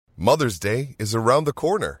Mother's Day is around the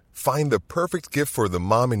corner. Find the perfect gift for the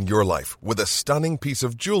mom in your life with a stunning piece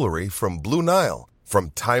of jewelry from Blue Nile.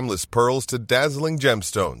 From timeless pearls to dazzling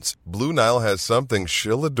gemstones, Blue Nile has something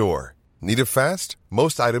she'll adore. Need it fast?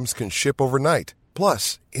 Most items can ship overnight.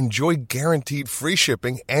 Plus, enjoy guaranteed free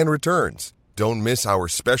shipping and returns. Don't miss our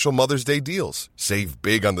special Mother's Day deals. Save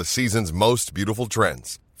big on the season's most beautiful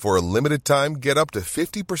trends. For a limited time, get up to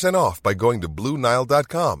 50% off by going to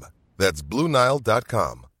BlueNile.com. That's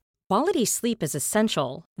BlueNile.com. Quality sleep is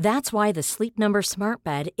essential. That's why the Sleep Number Smart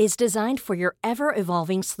Bed is designed for your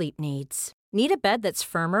ever-evolving sleep needs. Need a bed that's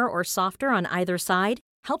firmer or softer on either side?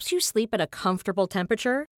 Helps you sleep at a comfortable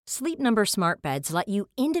temperature? Sleep Number Smart Beds let you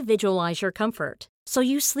individualize your comfort, so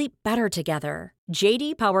you sleep better together.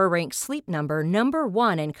 J.D. Power ranks Sleep Number number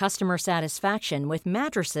 1 in customer satisfaction with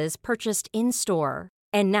mattresses purchased in-store.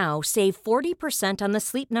 And now, save 40% on the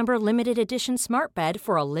Sleep Number Limited Edition Smart Bed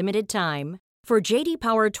for a limited time. For J.D.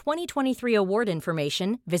 Power 2023 award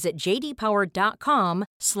information, visit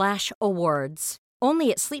jdpower.com/awards.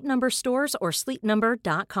 Only at Sleep Number stores or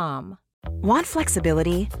sleepnumber.com. Want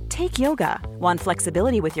flexibility? Take yoga. Want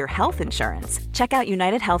flexibility with your health insurance? Check out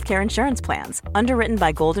United Healthcare Insurance Plans. Underwritten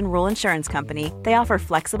by Golden Rule Insurance Company, they offer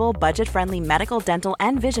flexible, budget-friendly medical, dental,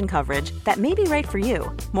 and vision coverage that may be right for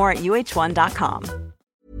you. More at uh1.com.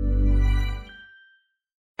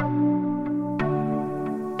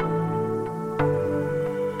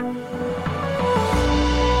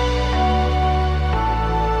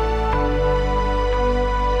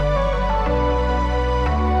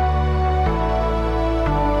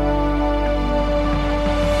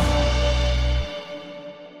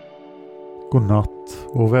 God natt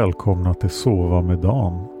och välkomna till Sova med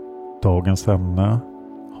Dan. Dagens ämne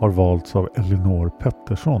har valts av Elinor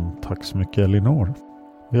Pettersson. Tack så mycket Elinor.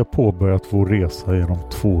 Vi har påbörjat vår resa genom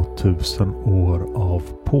 2000 år av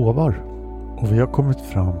påvar. Och vi har kommit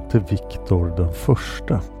fram till Viktor den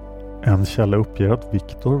första. En källa uppger att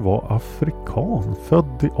Viktor var afrikan,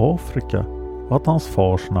 född i Afrika, och att hans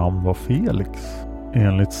fars namn var Felix.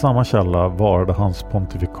 Enligt samma källa varade hans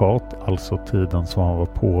pontifikat, alltså tiden som han var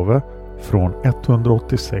påve, från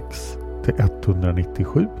 186 till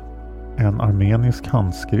 197. En armenisk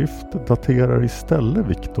handskrift daterar istället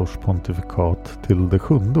Viktors pontifikat till det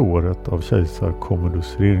 7:e året av kejsar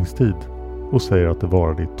Commodus regeringstid och säger att det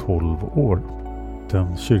varade i 12 år.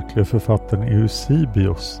 Den kyrkliga författaren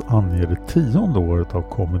Eusebius anger det 10:e året av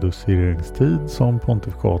Commodus regeringstid som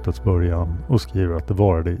pontifikatets början och skriver att det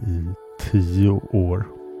varade i 10 år.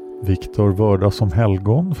 Viktor vördas som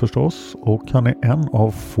helgon förstås, och han är en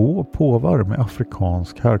av få påvar med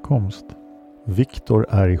afrikansk härkomst. Viktor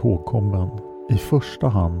är ihågkommen i första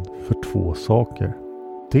hand för 2 saker.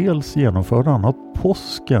 Dels genomförde han att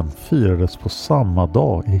påsken firades på samma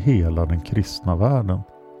dag i hela den kristna världen.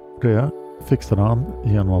 Det fixade han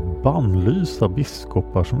genom att bannlysa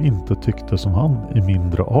biskopar som inte tyckte som han i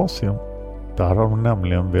mindre Asien. Där har de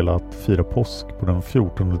nämligen velat fira påsk på den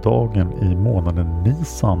 14:e dagen i månaden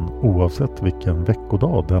Nisan, oavsett vilken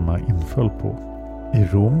veckodag denna inföll på. I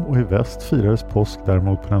Rom och i väst firades påsk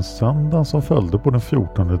däremot på den söndagen som följde på den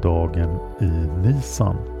 14:e dagen i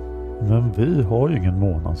Nisan. Men vi har ju ingen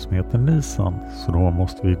månad som heter Nisan, så då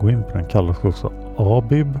måste vi gå in på den, kallas också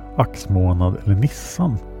Abib, axmånad eller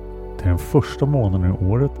Nissan. Det är den första månaden i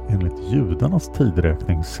året enligt judarnas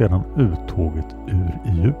tidräkning sedan uttåget ur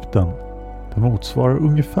Egypten. Det motsvarar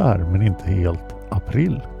ungefär, men inte helt,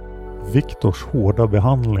 april. Viktors hårda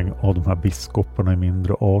behandling av de här biskoparna i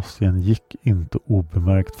mindre Asien gick inte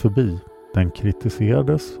obemärkt förbi. Den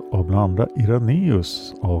kritiserades av bland andra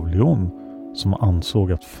Irenaeus av Lyon, som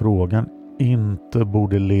ansåg att frågan inte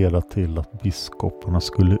borde leda till att biskoparna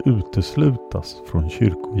skulle uteslutas från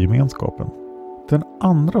kyrkogemenskapen. Den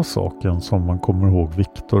andra saken som man kommer ihåg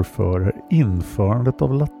Viktor för är införandet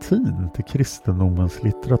av latin till kristendomens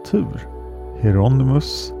litteratur.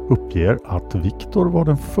 Hieronymus uppger att Viktor var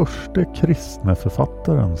den första kristna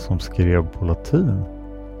författaren som skrev på latin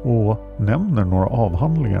och nämner några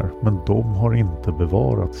avhandlingar, men de har inte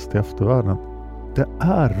bevarats till eftervärlden. Det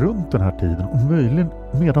är runt den här tiden, och möjligen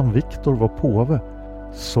medan Viktor var påve,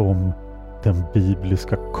 som den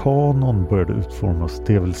bibliska kanon började utformas,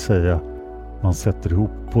 det vill säga man sätter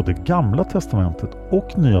ihop både Gamla testamentet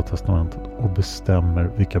och Nya testamentet och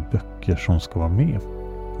bestämmer vilka böcker som ska vara med.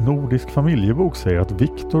 Nordisk familjebok säger att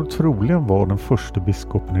Viktor troligen var den första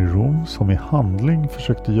biskopen i Rom som i handling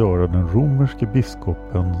försökte göra den romerske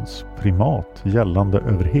biskopens primat gällande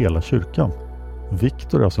över hela kyrkan.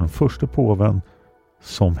 Viktor är alltså den första påven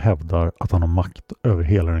som hävdar att han har makt över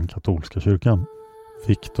hela den katolska kyrkan.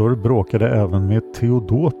 Viktor bråkade även med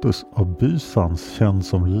Theodotus av Bysans, känd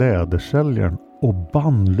som lädersäljaren, och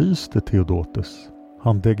bannlyste Theodotus.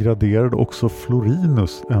 Han degraderade också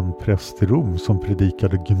Florinus, en präst i Rom som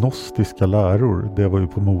predikade gnostiska läror. Det var ju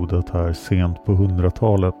på modet här sent på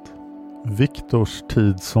 100-talet. Viktors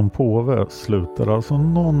tid som påve slutade alltså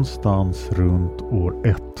någonstans runt år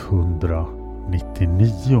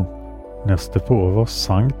 199. Nästa påve var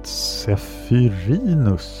Sankt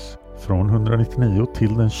Sephirinus från 199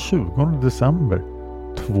 till den 20 december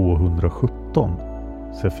 217.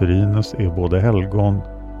 Sephirinus är både helgon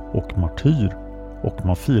och martyr och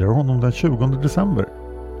man firar honom den 20 december.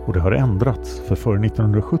 Och det har ändrats, för före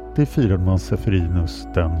 1970 firade man Sephirinus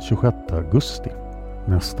den 26 augusti.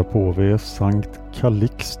 Nästa påve är Sankt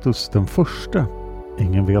Calixtus den förste.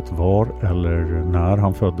 Ingen vet var eller när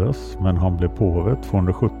han föddes, men han blev påve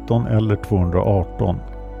 217 eller 218.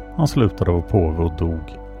 Han slutade vara påve och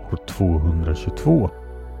dog år 222.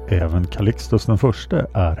 Även Calixtus den förste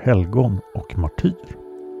är helgon och martyr.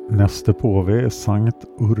 Nästa påve är Sankt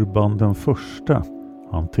Urban den förste.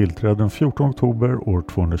 Han tillträdde den 14 oktober år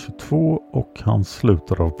 222 och han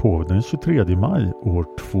slutade av påve den 23 maj år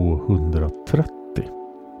 230.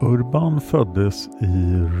 Urban föddes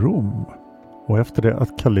i Rom och efter det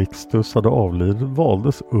att Calixtus hade avlidit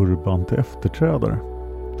valdes Urban till efterträdare.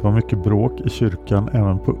 Det var mycket bråk i kyrkan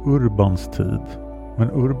även på Urbans tid.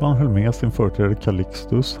 Men Urban höll med sin företrädare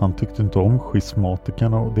Calixtus. Han tyckte inte om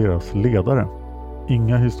schismatikerna och deras ledare.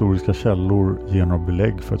 Inga historiska källor ger några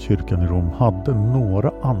belägg för att kyrkan i Rom hade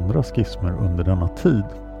några andra schismer under denna tid.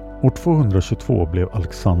 År 222 blev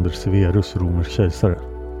Alexander Severus romersk kejsare.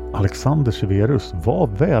 Alexander Severus var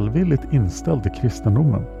välvilligt inställd till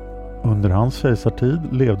kristendomen. Under hans kejsartid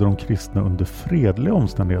levde de kristna under fredliga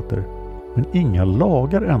omständigheter, men inga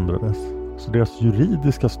lagar ändrades, så deras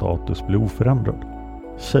juridiska status blev oförändrad.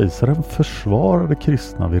 Kejsaren försvarade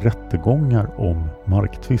kristna vid rättegångar om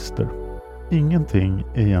marktvister. Ingenting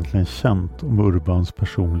är egentligen känt om Urbans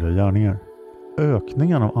personliga gärningar.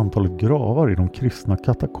 Ökningen av antalet gravar i de kristna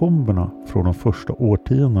katakomberna från de första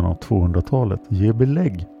årtiondena av 200-talet ger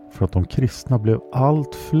belägg för att de kristna blev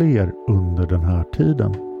allt fler under den här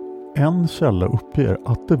tiden. En källa uppger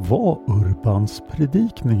att det var Urbans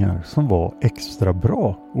predikningar som var extra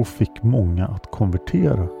bra och fick många att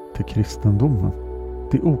konvertera till kristendomen.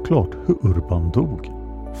 Det är oklart hur Urban dog.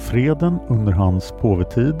 Freden under hans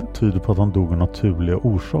påvetid tyder på att han dog av naturliga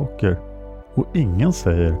orsaker och ingen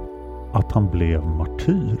säger att han blev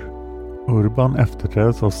martyr. Urban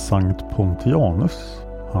efterträddes av Sankt Pontianus.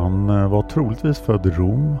 Han var troligtvis född i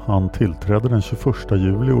Rom. Han tillträdde den 21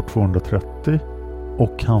 juli år 230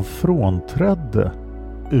 och han frånträdde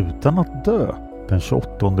utan att dö den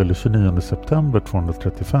 28 eller 29 september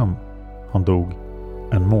 235. Han dog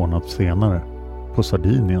en månad senare på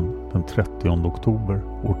Sardinien den 30 oktober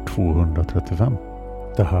år 235.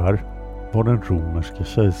 Det här var den romerska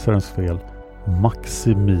kejsarens fel,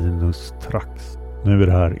 Maximinus Thrax. Nu är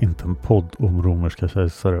det här inte en podd om romerska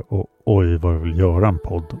kejsare och oj vad jag vill göra en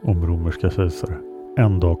podd om romerska kejsare.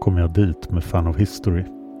 En dag kommer jag dit med Fan of History.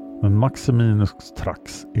 Men Maximinus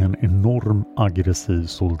Thrax är en enorm aggressiv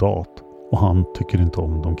soldat och han tycker inte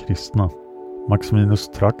om de kristna. Maximinus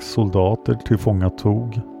Thrax soldater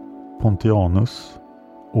tillfångatog Pontianus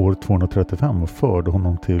år 235 och förde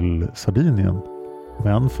honom till Sardinien.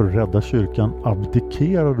 Men för att rädda kyrkan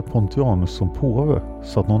abdikerade Pontianus som påve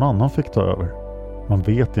så att någon annan fick ta över. Man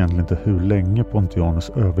vet egentligen inte hur länge Pontianus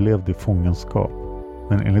överlevde i fångenskap.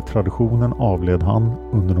 Men enligt traditionen avled han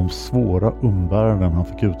under de svåra umbäranden han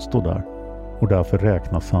fick utstå där. Och därför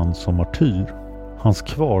räknas han som martyr. Hans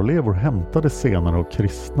kvarlevor hämtades senare av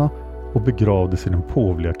kristna och begravdes i den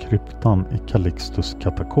påvliga kryptan i Calixtus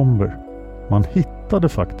katakomber. Man hittade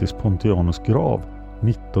faktiskt Pontianus grav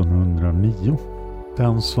 1909.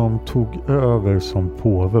 Den som tog över som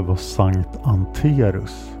påve var Sankt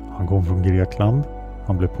Anterus. Han kom från Grekland.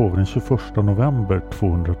 Han blev påve den 21 november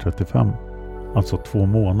 235. Alltså 2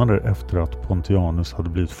 månader efter att Pontianus hade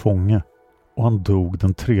blivit fånge. Och han dog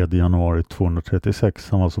den 3 januari 236.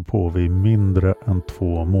 Han var alltså påve i mindre än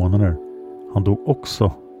 2 månader. Han dog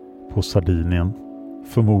också på Sardinien.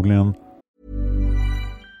 Förmodligen.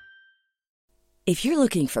 If you're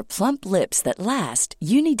looking for plump lips that last,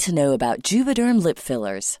 you need to know about Juvederm lip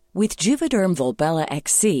fillers. With Juvederm Volbella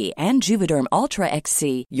XC and Juvederm Ultra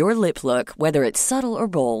XC, your lip look, whether it's subtle or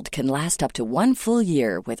bold, can last up to 1 full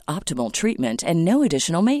year with optimal treatment and no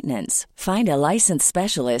additional maintenance. Find a licensed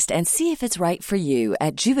specialist and see if it's right for you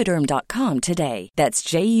at Juvederm.com today. That's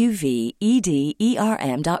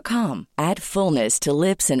JUVEDERM.com. Add fullness to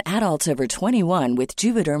lips in adults over 21 with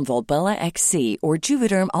Juvederm Volbella XC or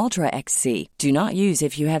Juvederm Ultra XC. Do not use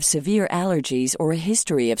if you have severe allergies or a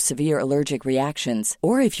history of severe allergic reactions,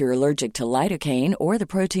 or if you're allergic to lidocaine or the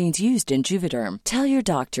proteins used in Juvederm. Tell your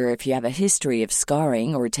doctor if you have a history of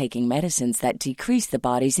scarring or taking medicines that decrease the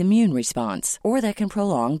body's immune response or that can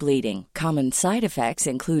prolong bleeding. Common side effects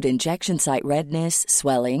include injection site redness,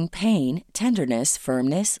 swelling, pain, tenderness,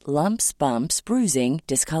 firmness, lumps, bumps, bruising,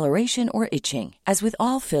 discoloration, or itching. As with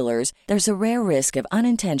all fillers, there's a rare risk of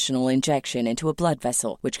unintentional injection into a blood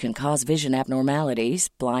vessel, which can cause vision abnormalities,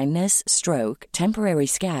 blindness, stroke, temporary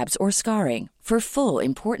scabs, or scarring. For full,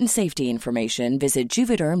 important safety information, visit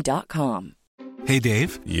Juvederm.com. Hey,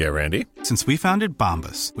 Dave. Yeah, Randy. Since we founded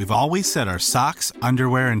Bombas, we've always said our socks,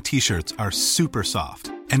 underwear, and T-shirts are super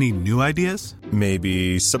soft. Any new ideas?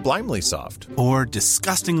 Maybe sublimely soft. Or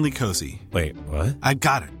disgustingly cozy. Wait, what? I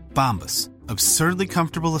got it. Bombas. Absurdly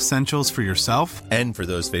comfortable essentials for yourself And for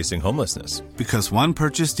those facing homelessness. because one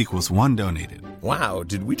purchased equals one donated. Wow,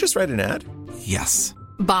 did we just write an ad? Yes.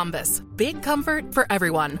 Bombas. Big comfort for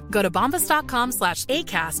everyone. Go to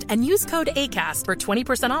bombas.com/ACAST and use code ACAST for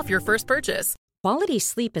 20% off your first purchase. Quality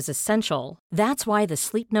sleep is essential. That's why the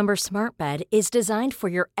Sleep Number Smart Bed is designed for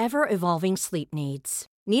your ever-evolving sleep needs.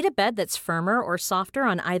 Need a bed that's firmer or softer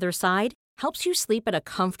on either side? Helps you sleep at a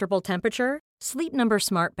comfortable temperature? Sleep Number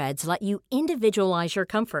Smart Beds let you individualize your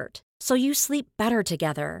comfort, so you sleep better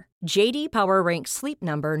together. JD Power ranks Sleep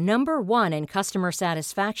Number #1 in customer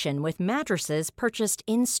satisfaction with mattresses purchased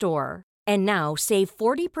in-store. And now save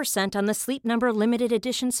 40% on the Sleep Number Limited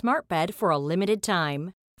Edition Smart Bed for a limited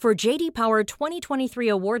time. For JD Power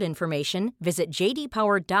 2023 award information, visit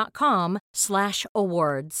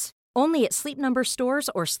jdpower.com/awards. Only at Sleep Number stores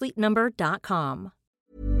or sleepnumber.com.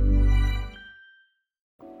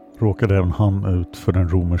 Råkade även han ut för den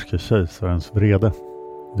romerske kejsarens vrede.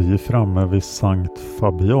 Vi är framme vid Sankt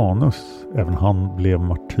Fabianus. Även han blev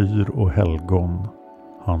martyr och helgon.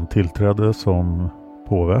 Han tillträdde som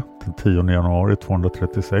påve den 10 januari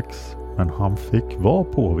 236, men han fick vara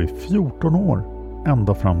påve i 14 år,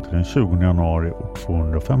 ända fram till den 20 januari år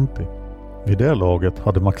 250. Vid det laget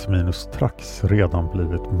hade Maximinus Trax redan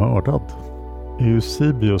blivit mördad.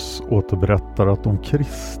 Eusebius återberättar att de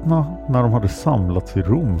kristna, när de hade samlats i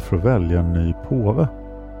Rom för att välja en ny påve,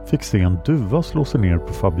 fick se en duva slå sig ner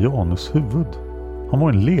på Fabianus huvud. Han var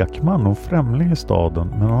en lekman och främling i staden,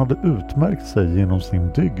 men han hade utmärkt sig genom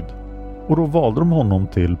sin dygd. Och då valde de honom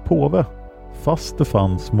till påve, fast det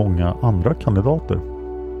fanns många andra kandidater.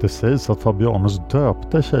 Det sägs att Fabianus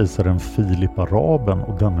döpte kejsaren Filip Araben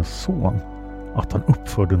och dennes son, att han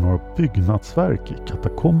uppförde några byggnadsverk i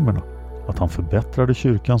katakomberna, att han förbättrade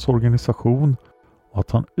kyrkans organisation och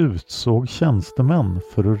att han utsåg tjänstemän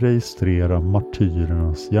för att registrera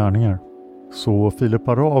martyrernas gärningar. Så Filip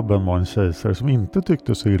Araben var en kejsare som inte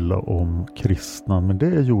tyckte så illa om kristna, men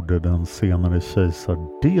det gjorde den senare kejsar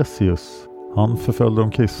Decius. Han förföljde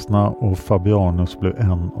de kristna och Fabianus blev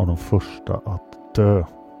en av de första att dö.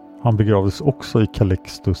 Han begravdes också i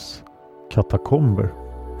Calixtus katakomber.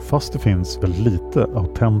 Fast det finns väldigt lite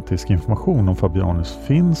autentisk information om Fabianus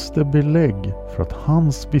finns det belägg för att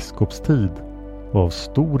hans biskopstid var av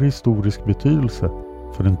stor historisk betydelse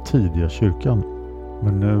för den tidiga kyrkan.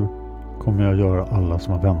 Men nu kommer jag göra alla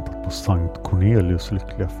som har väntat på Sankt Cornelius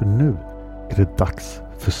lyckliga, för nu är det dags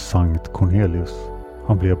för Sankt Cornelius.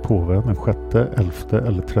 Han blev påve den 6, 11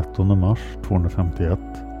 eller 13 mars 251.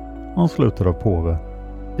 Han slutade av påve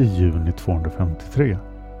i juni 253.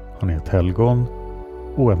 Han är ett helgon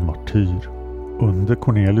och en martyr. Under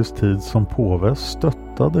Cornelius tid som påve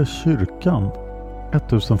stöttade kyrkan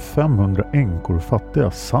 1500 änkor och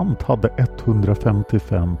fattiga samt hade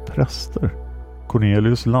 155 präster.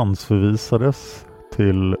 Cornelius landsförvisades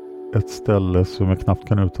till ett ställe som jag knappt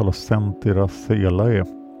kan uttala, Centiracelae,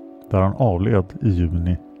 där han avled i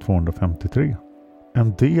juni 253.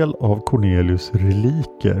 En del av Cornelius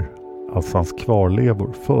reliker, alltså hans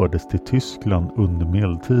kvarlevor, fördes till Tyskland under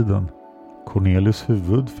medeltiden. Cornelius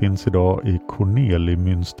huvud finns idag i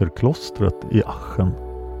Cornelimünsterklostret i Aachen.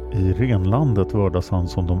 I renlandet vördas han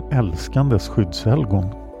som de älskandes skyddshelgon.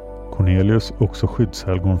 Cornelius är också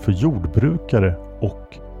skyddshelgon för jordbrukare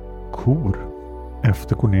och kor.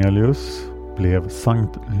 Efter Cornelius blev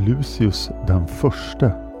Sankt Lucius den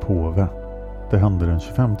första påve. Det hände den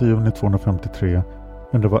 25 juni 253,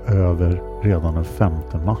 men det var över redan den 5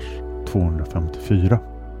 mars 254.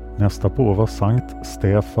 Nästa påve var Sankt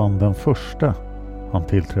Stefan den första. Han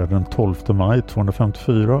tillträdde den 12 maj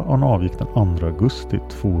 254 och han avgick den 2 augusti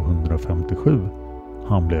 257.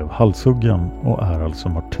 Han blev halshuggen och är alltså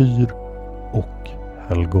martyr och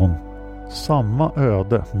helgon. Samma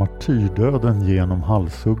öde, martyrdöden genom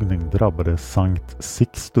halshuggning, drabbade Sankt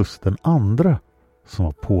Sixtus den andra, som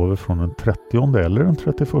var påve från den 30 eller den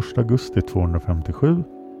 31 augusti 257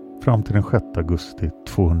 fram till den 6 augusti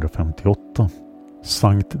 258.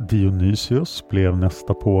 Sankt Dionysius blev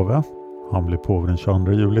nästa påve. Han blev påve den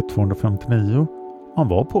 22 juli 259. Han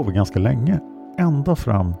var påve ganska länge, ända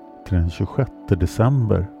fram till den 26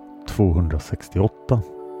 december 268.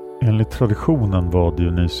 Enligt traditionen var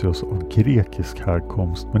Dionysius av grekisk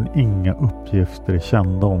härkomst, men inga uppgifter är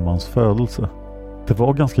kända om hans födelse. Det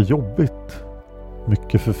var ganska jobbigt.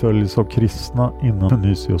 Mycket förföljelse av kristna innan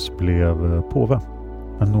Dionysius blev påve.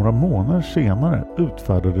 Men några månader senare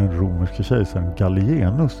utfärdade den romerske kejsaren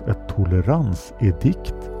Gallienus ett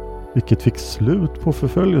toleransedikt, vilket fick slut på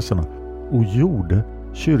förföljelserna och gjorde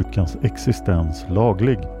kyrkans existens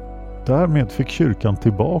laglig. Därmed fick kyrkan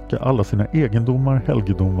tillbaka alla sina egendomar,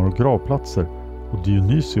 helgedomar och gravplatser, och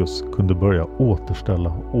Dionysius kunde börja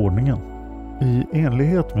återställa ordningen. I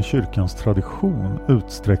enlighet med kyrkans tradition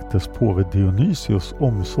utsträcktes påve Dionysius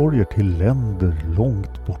omsorger till länder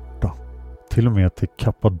långt borta. Till och med till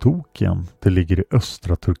Kappadokien, det ligger i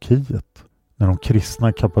östra Turkiet. När de kristna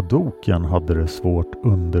i Kappadokien hade det svårt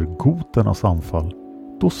under goternas anfall,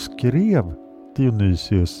 då skrev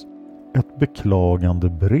Dionysius ett beklagande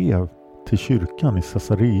brev till kyrkan i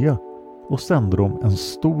Caesarea och sände dem en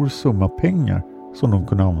stor summa pengar som de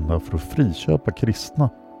kunde använda för att friköpa kristna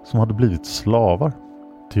som hade blivit slavar.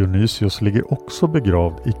 Dionysius ligger också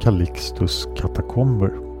begravd i Calixtus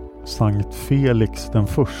katakomber. Sankt Felix den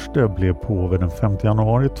förste blev påve den 5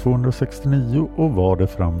 januari 269 och var det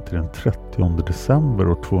fram till den 30 december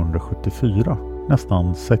år 274,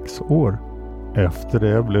 nästan 6 år. Efter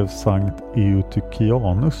det blev Sankt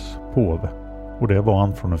Eutychianus påve, och det var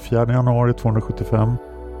han från den 4 januari 275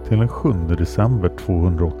 till den 7 december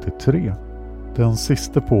 283. Den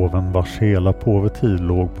sista påven vars hela påvetid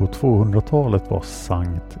låg på 200-talet var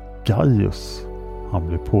Sankt Gaius. Han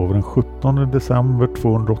blev påve den 17 december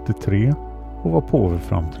 283 och var påve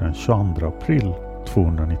fram till den 22 april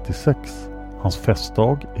 296. Hans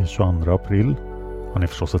festdag är 22 april. Han är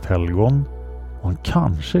förstås ett helgon och han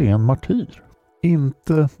kanske är en martyr.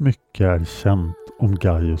 Inte mycket är känt om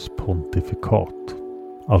Gaius pontifikat,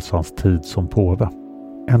 alltså hans tid som påve.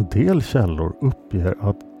 En del källor uppger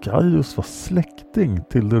att Gaius var släkting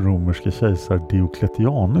till den romerske kejsar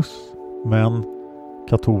Diocletianus, men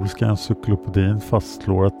katolska encyklopedin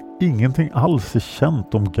fastslår att ingenting alls är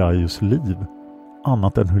känt om Gaius liv,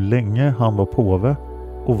 annat än hur länge han var påve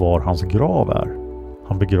och var hans grav är.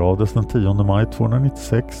 Han begravdes den 10 maj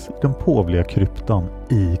 296 i den påvliga kryptan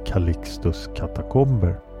i Calixtus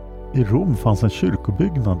katakomber. I Rom fanns en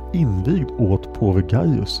kyrkobyggnad invigd åt påve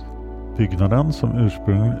Gaius. Byggnaden, som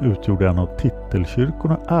ursprungligen utgjorde en av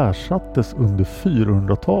titelkyrkorna, ersattes under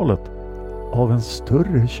 400-talet av en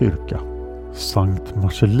större kyrka. Sankt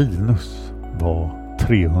Marcellinus var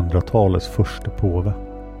 300-talets första påve.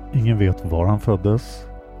 Ingen vet var han föddes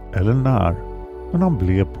eller när, men han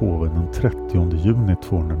blev påve den 30 juni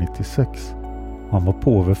 296. Han var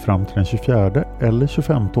påve fram till den 24 eller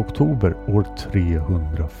 25 oktober år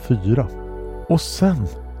 304. Och sen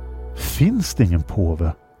finns det ingen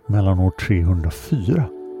påve mellan år 304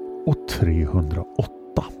 och 308.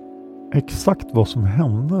 Exakt vad som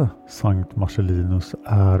hände Sankt Marcellinus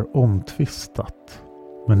är omtvistat.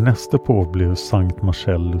 Men nästa påve blev Sankt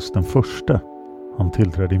Marcellus den förste. Han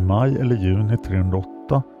tillträdde i maj eller juni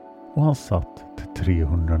 308 och han satt till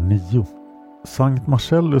 309. Sankt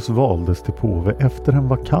Marcellus valdes till påve efter en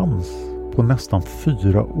vakans på nästan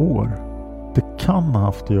 4 år. Det kan ha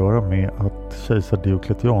haft att göra med att kejsar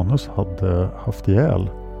Diocletianus hade haft ihjäl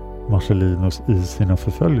Marcellinus i sina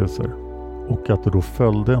förföljelser, och att det då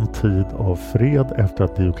följde en tid av fred efter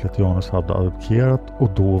att Diocletianus hade abdikerat, och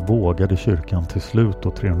då vågade kyrkan till slut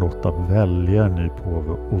och 308 välja en ny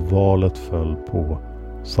påve, och valet föll på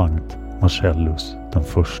Sankt Marcellus den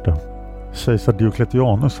första. Kejsar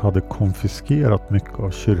Diocletianus hade konfiskerat mycket av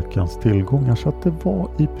kyrkans tillgångar, så att det var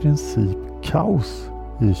i princip kaos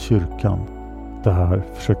i kyrkan. Det här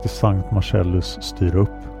försökte Sankt Marcellus styra upp.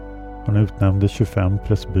 Han utnämnde 25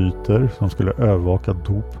 presbyter som skulle övervaka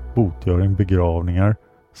dop, botgöring, begravningar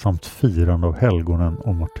samt firande av helgonen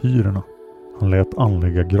och martyrerna. Han lät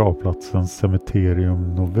anlägga gravplatsen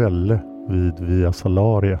Cemeterium Novelle vid Via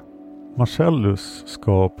Salaria. Marcellus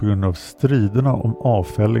ska på grund av striderna om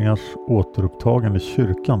avfällingars återupptagande i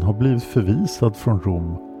kyrkan ha blivit förvisad från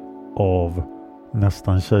Rom av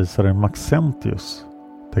nästan kejsaren Maxentius.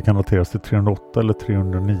 Det kan dateras till 308 eller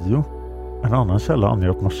 309. En annan källa anger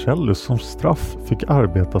att Marcellus som straff fick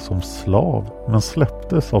arbeta som slav, men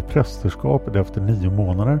släpptes av prästerskapet efter 9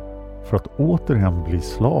 månader för att återigen bli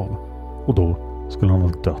slav, och då skulle han ha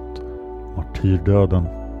dött martyrdöden.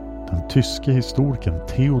 Den tyske historikern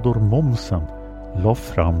Theodor Mommsen la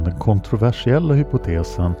fram den kontroversiella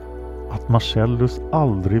hypotesen att Marcellus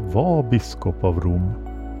aldrig var biskop av Rom.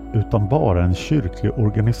 utan bara en kyrklig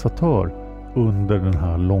organisatör under den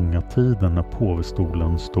här långa tiden när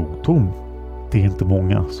påvestolen stod tom. Det är inte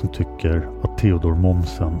många som tycker att Theodor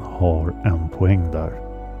Mommsen har en poäng där.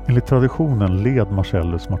 Enligt traditionen led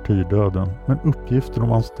Marcellus martyrdöden, men uppgiften om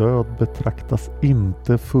hans död betraktas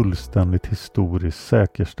inte fullständigt historiskt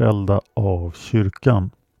säkerställda av kyrkan.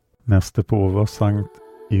 Näste påve var Sankt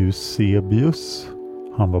Eusebius.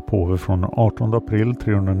 Han var påve från den 18 april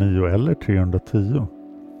 309 eller 310.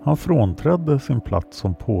 Han frånträdde sin plats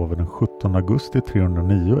som påve den 17 augusti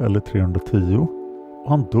 309 eller 310 och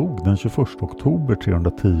han dog den 21 oktober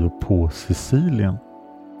 310 på Sicilien.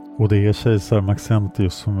 Och det är kejsar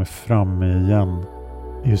Maxentius som är framme igen.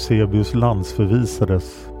 Eusebius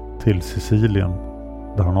landsförvisades till Sicilien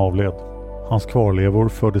där han avled. Hans kvarlevor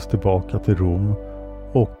fördes tillbaka till Rom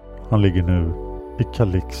och han ligger nu i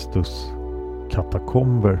Calixtus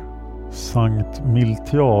katakomber. Sankt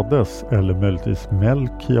Miltiades eller möjligtvis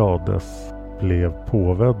Melkiades blev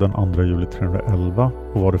påve den 2 juli 311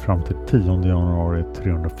 och var det fram till 10 januari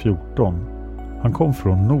 314. Han kom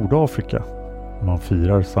från Nordafrika. Man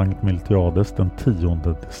firar Sankt Miltiades den 10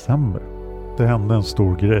 december. Det hände en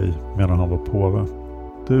stor grej medan han var påve.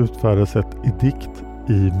 Det utfärdades ett edikt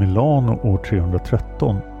i Milano år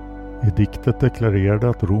 313. Ediktet deklarerade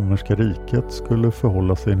att romerska riket skulle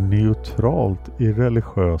förhålla sig neutralt i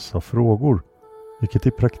religiösa frågor, vilket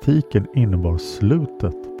i praktiken innebar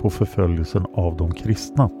slutet på förföljelsen av de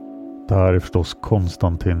kristna. Det här är förstås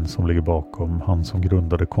Konstantin som ligger bakom, han som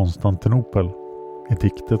grundade Konstantinopel.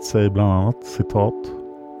 Ediktet säger bland annat, citat,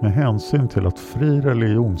 med hänsyn till att fri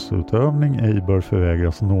religionsutövning ej bör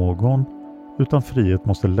förvägras någon, utan frihet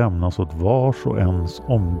måste lämnas åt vars och ens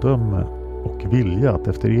omdöme och vilja att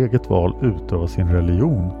efter eget val utöva sin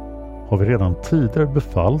religion, har vi redan tidigare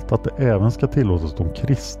befallt att det även ska tillåtas de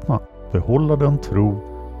kristna behålla den tro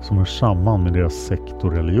som hör samman med deras sekt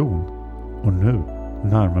och religion. Och nu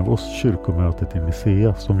närmar vi oss kyrkomötet i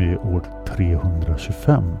Nicea som är år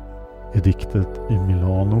 325. Ediktet i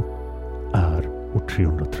Milano är år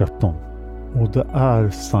 313. Och det är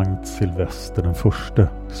Sankt Silvester den förste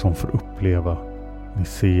som får uppleva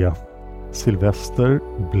Nicea. Silvester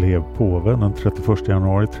blev påve den 31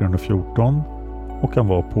 januari 314 och han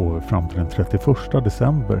var påve fram till den 31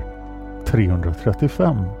 december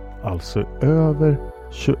 335, alltså över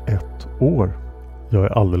 21 år. Jag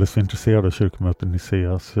är alldeles för intresserad av kyrkomötet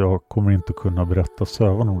Nicea så jag kommer inte kunna berätta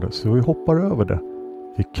sövan om det, så vi hoppar över det.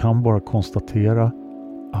 Vi kan bara konstatera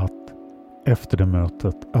att efter det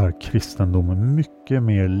mötet är kristendomen mycket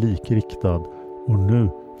mer likriktad och nu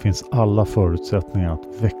finns alla förutsättningar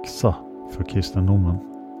att växa för kristendomen.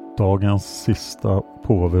 Dagens sista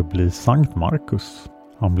påve blir Sankt Markus.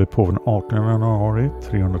 Han blev påve den 18 januari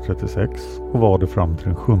 336 och var det fram till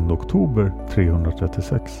den 7 oktober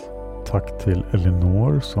 336. Tack till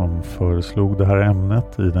Elinor som föreslog det här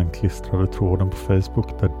ämnet i den klistrade tråden på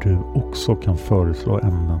Facebook där du också kan föreslå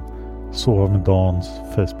ämnen. Sova med Dans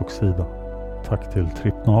Facebook-sida. Tack till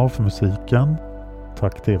Trippnav för musiken.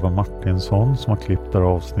 Tack till Eva Martinsson som har klippt det här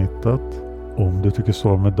avsnittet. Om du tycker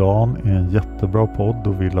Sova med Dan är en jättebra podd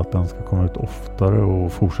och vill att den ska komma ut oftare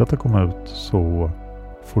och fortsätta komma ut så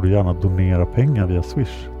får du gärna donera pengar via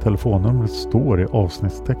Swish. Telefonnumret står i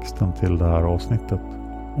avsnittstexten till det här avsnittet.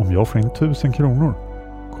 Om jag får in 1000 kronor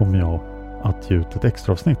kommer jag att ge ut ett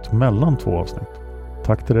extra avsnitt mellan 2 avsnitt.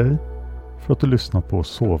 Tack till dig för att du lyssnar på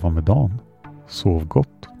Sova med Dan. Sov gott!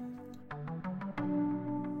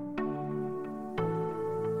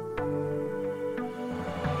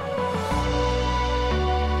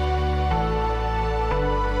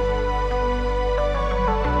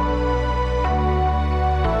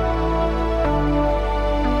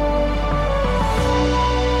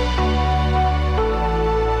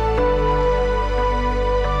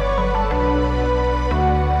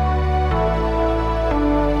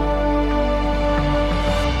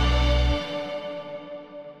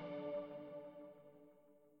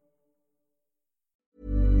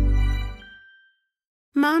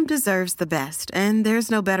 Mom deserves the best, and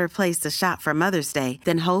there's no better place to shop for Mother's Day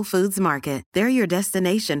than Whole Foods Market. They're your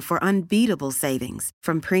destination for unbeatable savings,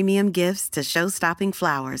 from premium gifts to show-stopping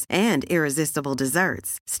flowers and irresistible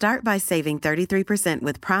desserts. Start by saving 33%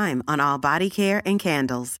 with Prime on all body care and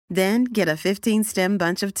candles. Then get a 15-stem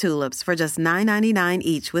bunch of tulips for just $9.99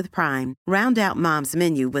 each with Prime. Round out Mom's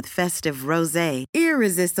menu with festive rosé,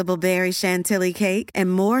 irresistible berry chantilly cake,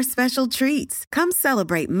 and more special treats. Come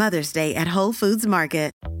celebrate Mother's Day at Whole Foods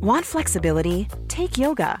Market. Want flexibility? Take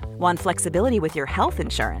yoga. Want flexibility with your health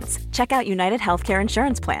insurance? Check out United Healthcare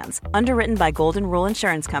Insurance Plans. Underwritten by Golden Rule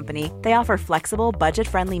Insurance Company, they offer flexible,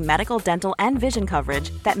 budget-friendly medical, dental, and vision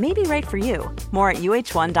coverage that may be right for you. More at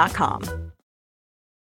UH1.com.